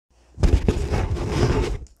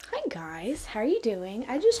guys, how are you doing?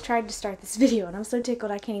 I just tried to start this video and I'm so tickled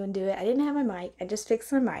I can't even do it. I didn't have my mic. I just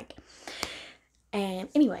fixed my mic. And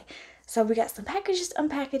anyway, so we got some packages to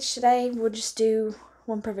unpackage today. We'll just do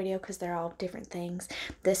one per video because they're all different things.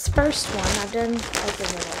 This first one, I've done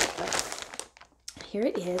open it up, but here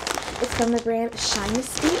it is. It's from the brand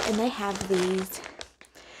Shinesty, and they have these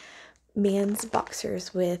men's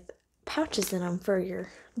boxers with pouches in them for your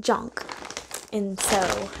junk. And so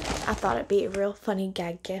I thought it'd be a real funny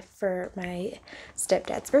gag gift for my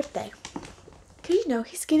stepdad's birthday. Because, you know,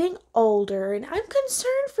 he's getting older and I'm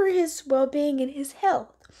concerned for his well-being and his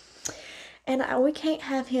health. And we can't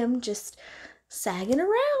have him just sagging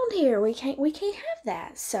around here. We can't have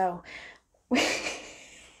that. So,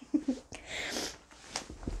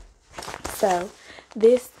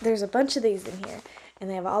 there's a bunch of these in here. And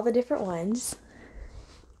they have all the different ones.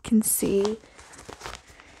 You can see.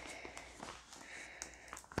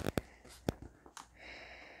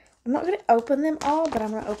 I'm not going to open them all, but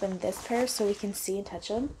I'm going to open this pair so we can see and touch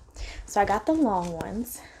them. So I got the long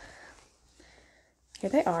ones.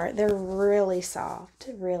 Here they are. They're really soft,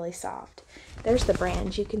 really soft. There's the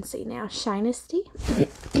brand you can see now, Shinesty.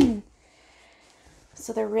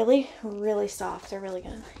 So they're really, really soft. He's really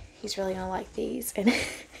going to like these. And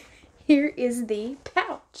here is the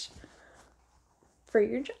pouch for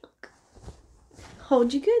your junk.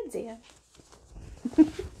 Hold your goods in.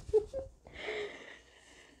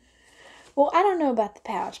 Well, I don't know about the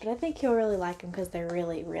pouch, but I think he'll really like them because they're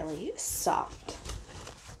really, really soft.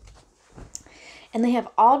 And they have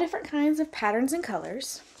all different kinds of patterns and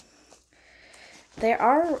colors. They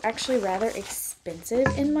are actually rather expensive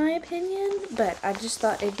in my opinion, but I just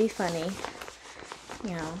thought it'd be funny,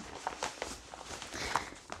 you know.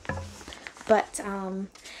 But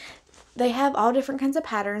they have all different kinds of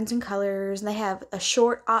patterns and colors. They have a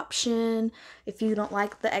short option if you don't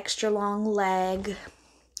like the extra long leg.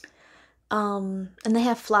 And they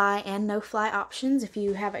have fly and no fly options if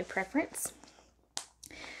you have a preference.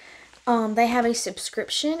 They have a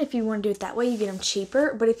subscription. If you want to do it that way, you get them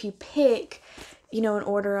cheaper. But if you pick, you know, and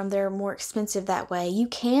order them, they're more expensive that way. You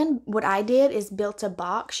can, what I did is built a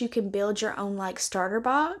box. You can build your own like starter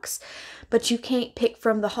box, but you can't pick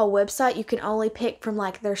from the whole website. You can only pick from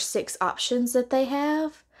like their 6 options that they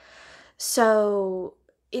have. So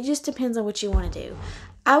it just depends on what you want to do.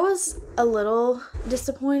 I was a little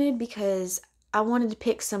disappointed because I wanted to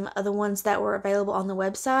pick some of the ones that were available on the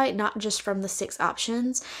website, not just from the 6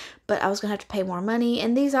 options, but I was going to have to pay more money,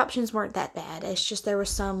 and these options weren't that bad. It's just there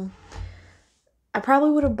was some, I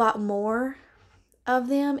probably would have bought more of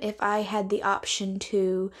them if I had the option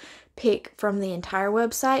to pick from the entire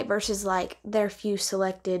website versus like their few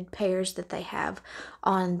selected pairs that they have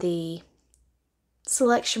on the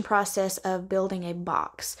selection process of building a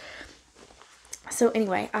box. So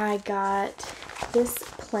anyway, I got this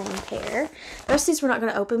plain pair. The rest of these we're not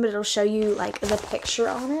going to open, but it'll show you like the picture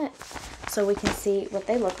on it so we can see what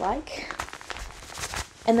they look like.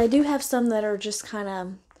 And they do have some that are just kind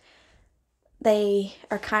of, they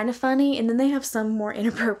are kind of funny, and then they have some more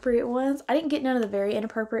inappropriate ones. I didn't get none of the very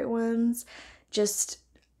inappropriate ones, just,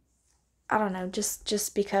 I don't know,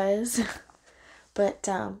 just because. But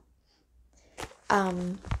I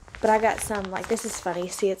got some, like, this is funny.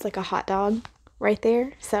 See, it's like a hot dog right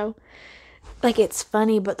there. So, like, it's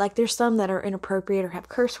funny, but, like, there's some that are inappropriate or have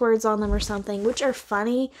curse words on them or something, which are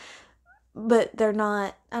funny, but they're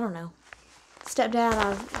not, I don't know. Stepdad,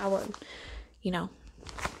 I would, you know.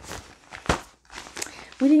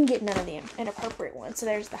 We didn't get none of the inappropriate ones. So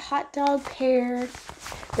there's the hot dog pair.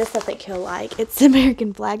 This I think he'll like. It's the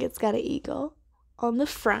American flag. It's got an eagle on the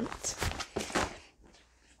front.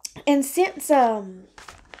 And since,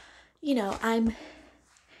 you know, I'm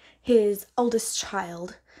his oldest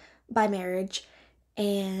child by marriage,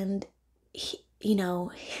 and, he, you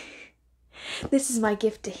know, this is my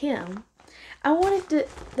gift to him, I wanted to,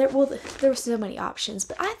 there were so many options,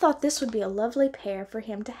 but I thought this would be a lovely pair for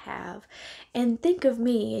him to have. And think of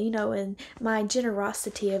me, you know, and my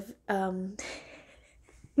generosity of,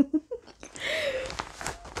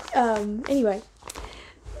 anyway.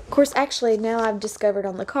 Of course, actually, now I've discovered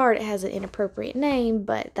on the card it has an inappropriate name,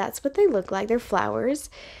 but that's what they look like. They're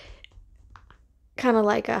flowers. Kind of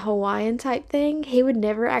like a Hawaiian type thing. He would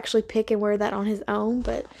never actually pick and wear that on his own,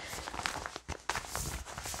 but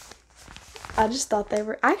I thought they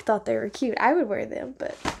were cute. I would wear them,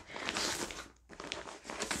 but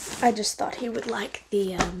I just thought he would like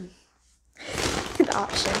the the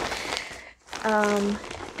option.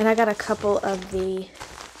 And I got a couple of these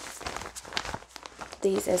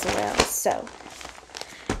as well. So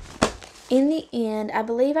in the end, I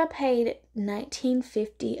believe I paid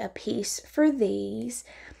 $19.50 a piece for these.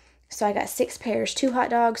 So I got 6 pairs, 2 hot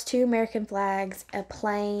dogs, 2 American flags, a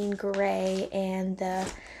plain gray, and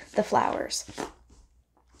the flowers.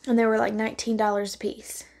 And they were like $19 a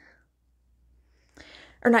piece.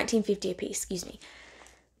 Or $19.50 a piece, excuse me.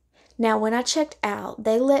 Now, when I checked out,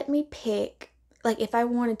 they let me pick, like if I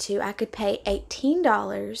wanted to, I could pay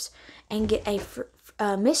 $18 and get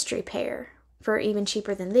a mystery pair for even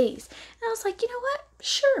cheaper than these. And I was like, you know what?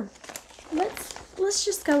 Sure. Let's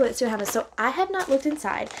just go with it, see what happens. So I have not looked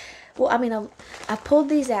inside. Well, I mean, I pulled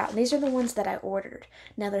these out, and these are the ones that I ordered.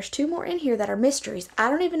 Now, there's 2 more in here that are mysteries. I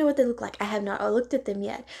don't even know what they look like. I have not looked at them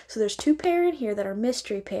yet. So there's 2 pair in here that are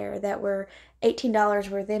mystery pair that were $18,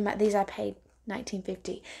 where these I paid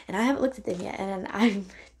 $19.50, and I haven't looked at them yet, and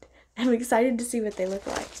I'm excited to see what they look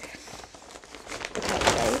like. Okay,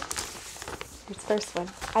 ready? Here's the first one.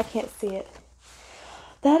 I can't see it.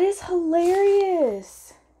 That is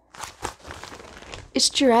hilarious. It's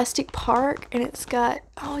Jurassic Park, and it's got,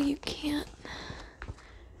 oh, you can't,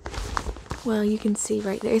 well, you can see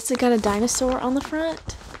right there. It's got a dinosaur on the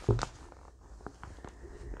front. You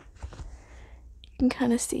can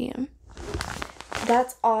kind of see him.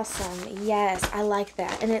 That's awesome. Yes, I like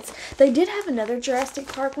that. And they did have another Jurassic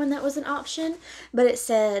Park one that was an option, but it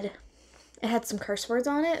had some curse words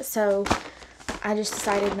on it, so I just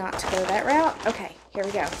decided not to go that route. Okay, here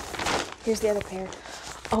we go. Here's the other pair.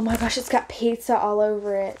 Oh my gosh, it's got pizza all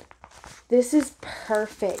over it. This is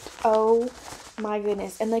perfect. Oh my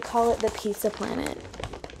goodness. And they call it the Pizza Planet.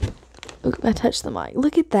 Look, I touched the mic.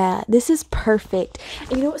 Look at that. This is perfect.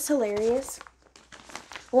 And you know what's hilarious?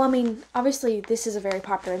 Well, I mean, obviously this is a very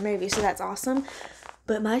popular movie, so that's awesome.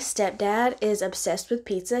 But my stepdad is obsessed with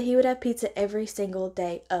pizza. He would have pizza every single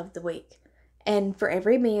day of the week. And for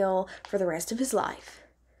every meal for the rest of his life.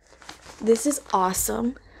 This is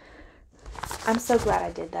awesome. I'm so glad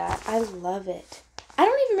I did that. I love it. I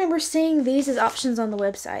don't even remember seeing these as options on the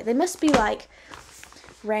website. They must be like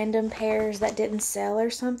random pairs that didn't sell or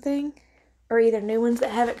something. Or either new ones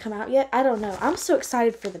that haven't come out yet. I don't know. I'm so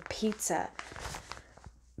excited for the pizza.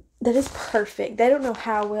 That is perfect. They don't know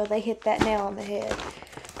how well they hit that nail on the head.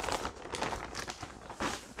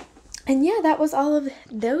 And yeah, that was all of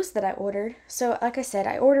those that I ordered. So like I said,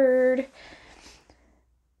 I ordered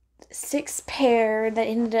 6 pair that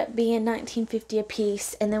ended up being $19.50 a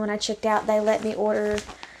piece. And then when I checked out, they let me order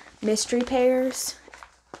mystery pairs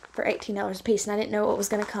for $18 a piece. And I didn't know what was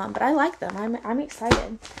going to come, but I like them. I'm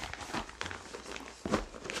excited.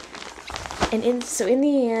 And so in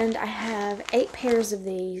the end, I have 8 pairs of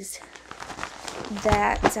these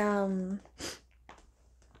that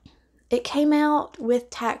it came out with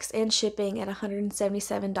tax and shipping at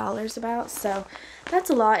 $177 about. So that's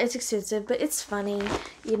a lot. It's expensive, but it's funny.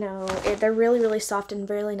 You know, they're really, really soft and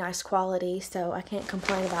really nice quality. So I can't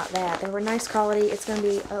complain about that. They were nice quality. It's going to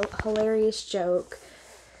be a hilarious joke,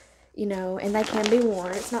 you know, and they can be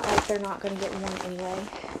worn. It's not like they're not going to get worn anyway.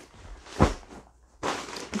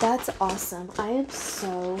 That's awesome. I am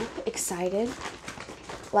so excited.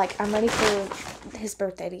 Like, I'm ready for his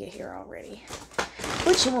birthday to get here already.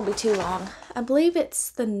 Which it won't be too long. I believe it's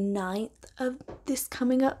the 9th of this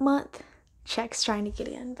coming up month. Check's trying to get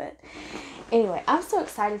in. But anyway, I'm so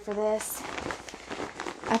excited for this.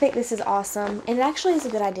 I think this is awesome. And it actually is a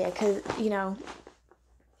good idea because, you know,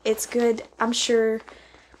 it's good. I'm sure...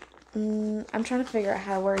 I'm trying to figure out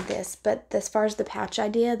how to word this. But as far as the pouch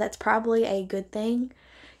idea, that's probably a good thing.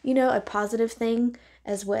 You know, a positive thing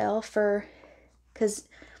as well for... Because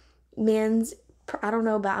men's... I don't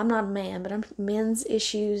know about, I'm not a man, but men's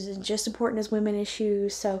issues is just important as women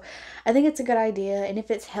issues. So I think it's a good idea. And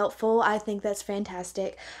if it's helpful, I think that's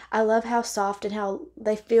fantastic. I love how soft and how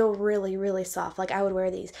they feel really, really soft. Like I would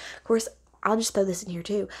wear these. Of course, I'll just throw this in here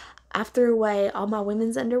too. I threw away all my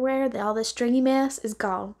women's underwear. All this stringy mess is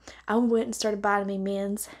gone. I went and started buying me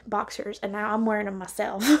men's boxers and now I'm wearing them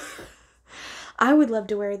myself. I would love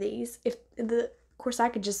to wear these. Of course, I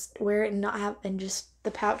could just wear it and not have, and just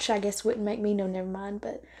the pouch, I guess, wouldn't make me, no, never mind.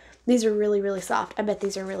 But these are really, really soft. I bet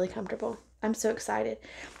these are really comfortable. I'm so excited.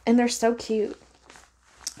 And they're so cute.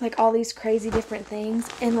 Like all these crazy different things.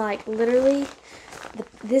 And like literally,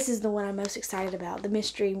 this is the one I'm most excited about. The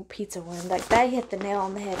mystery pizza one. Like they hit the nail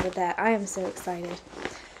on the head with that. I am so excited.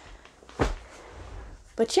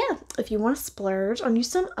 But yeah, if you want to splurge on you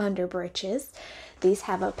some under britches, these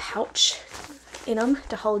have a pouch in them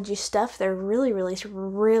to hold you stuff. They're really, really,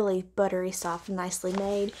 really buttery soft and nicely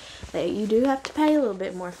made. You do have to pay a little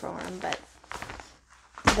bit more for them, but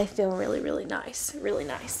they feel really, really nice. Really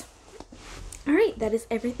nice. Alright, that is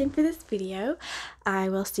everything for this video. I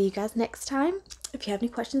will see you guys next time. If you have any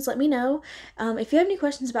questions, let me know. If you have any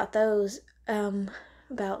questions about those,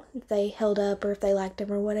 about if they held up or if they liked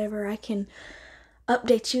them or whatever, I can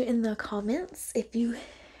update you in the comments if you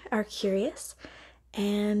are curious.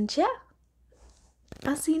 And yeah,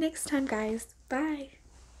 I'll see you next time, guys. Bye.